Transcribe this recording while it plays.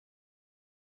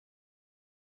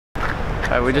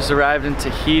Alright, we just arrived in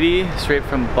Tahiti, straight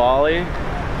from Bali,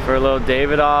 for a little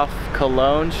Davidoff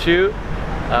Cologne shoot.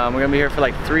 We're gonna be here for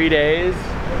like 3 days.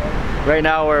 Right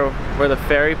now we're where the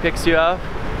ferry picks you up,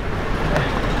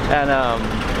 and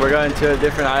we're going to a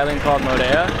different island called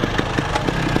Modea,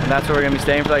 and that's where we're gonna be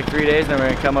staying for like 3 days, and then we're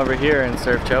gonna come over here and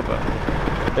surf chopo.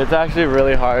 It's actually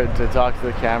really hard to talk to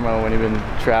the camera when you've been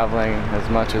traveling as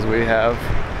much as we have.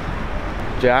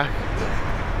 Jack,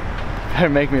 better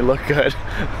make me look good.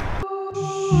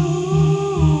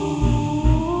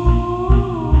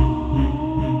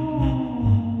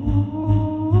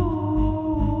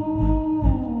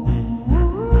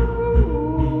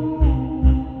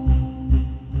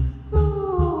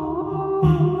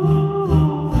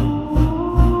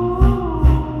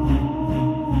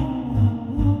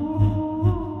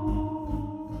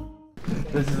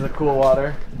 This is the cool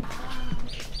water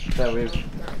that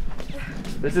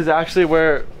this is actually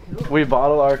where we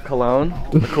bottle our cologne,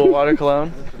 the cool water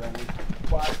cologne,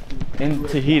 in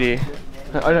Tahiti.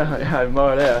 Oh no, yeah,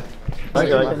 Modea.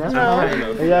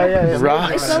 Yeah.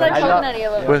 Rocks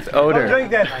with odor.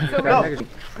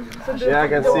 Yeah, I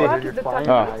can see.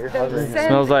 Oh,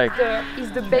 smells like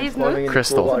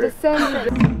crystal.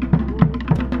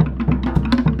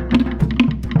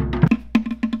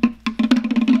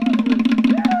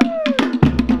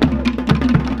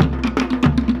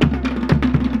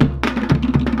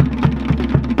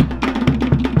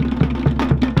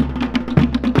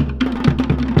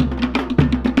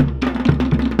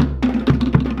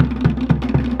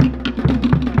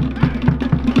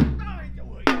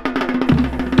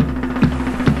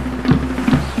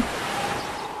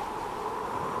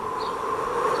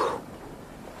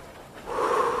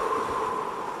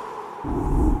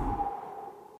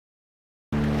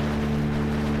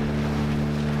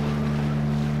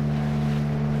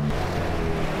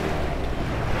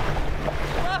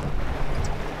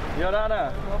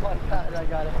 Yorana. Oh my God, I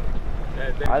got it.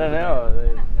 I don't know.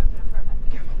 They've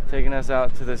taken us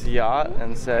out to this yacht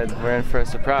and said we're in for a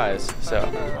surprise. So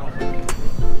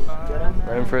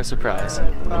we're in for a surprise.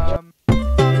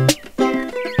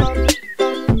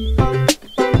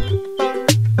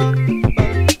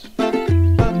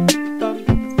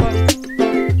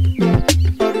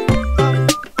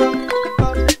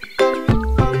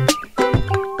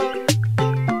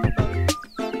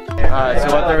 So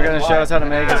what they were going to show us how to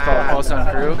make is called poisson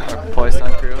cru, or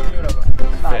poisson cru,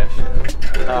 fish.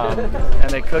 And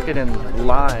they cook it in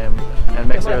lime and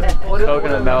mix it with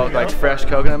coconut milk, like fresh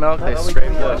coconut milk. They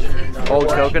scrape the old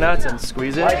coconuts and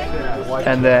squeeze it.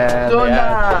 And then they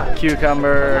add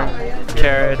cucumber,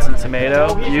 carrots, and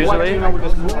tomato, usually. Maybe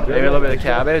a little bit of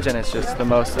cabbage, and it's just the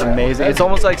most amazing. It's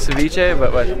almost like ceviche,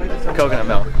 but with coconut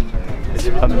milk. It's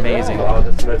amazing.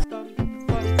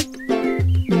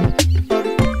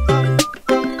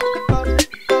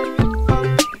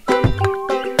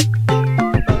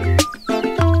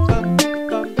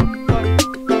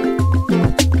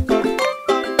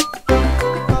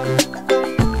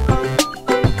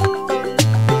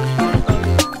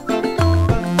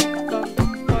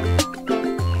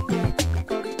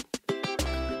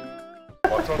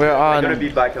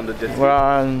 We're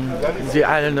on the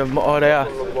island of Modea,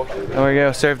 and we're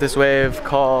gonna surf this wave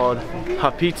called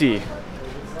Tahiti,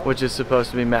 which is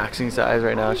supposed to be maxing size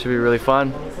right now. It should be really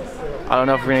fun. I don't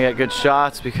know if we're gonna get good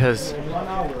shots because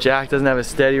Jack doesn't have a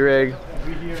steady rig.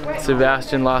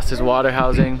 Sebastian lost his water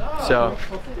housing, so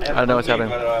I don't know what's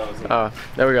happening. Oh,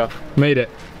 there we go. Made it.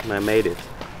 I made it.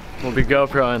 We'll be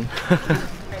GoProing.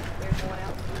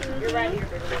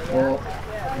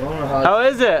 How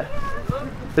is it?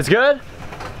 It's good?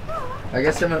 I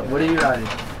guess what are you riding?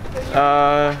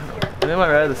 I think I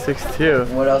might ride the 6'2".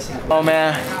 What else is it? Oh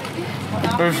man,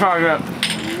 we're trying to get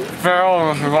feral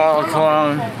with a bottle of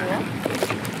cologne.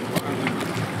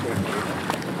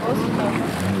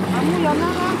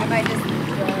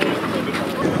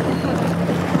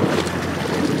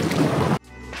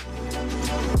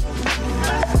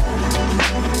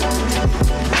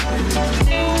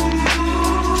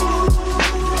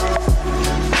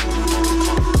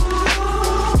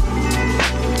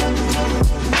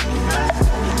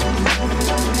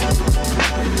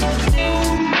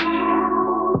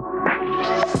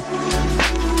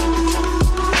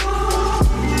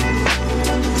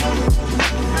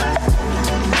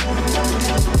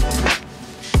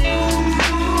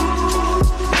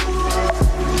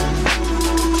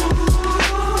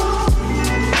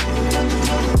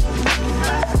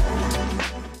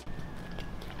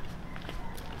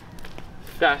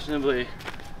 Fashionably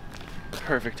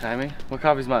perfect timing. What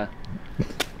coffee's mine?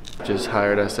 Just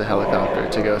hired us a helicopter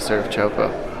to go surf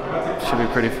chopo. Should be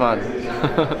pretty fun.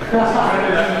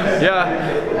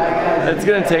 Yeah. It's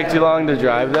gonna take too long to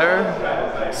drive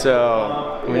there,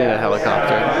 so we need a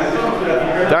helicopter.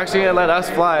 They're actually gonna let us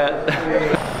fly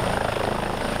it.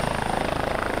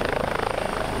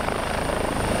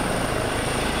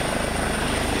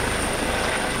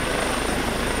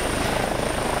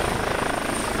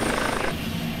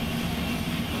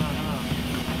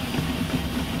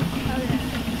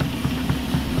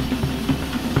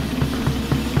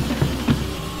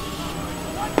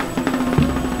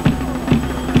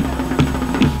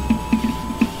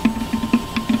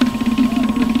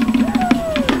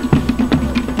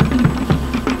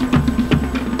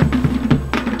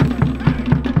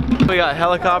 We got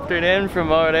helicoptered in from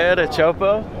Morea to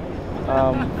Chopo.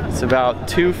 It's about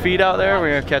 2 feet out there.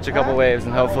 We're gonna catch a couple waves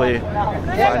and hopefully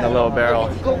find a little barrel.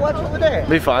 Go watch over there.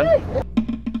 Be fun.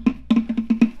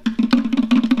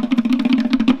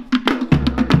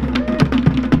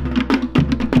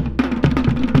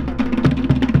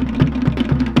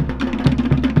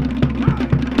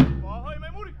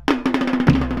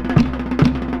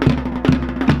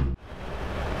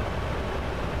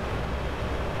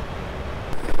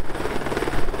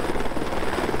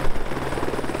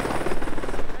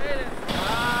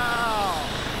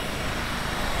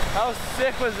 How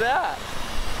sick was that?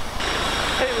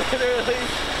 They literally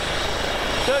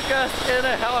took us in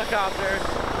a helicopter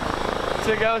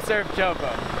to go surf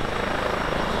Chopo.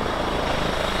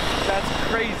 That's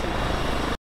crazy.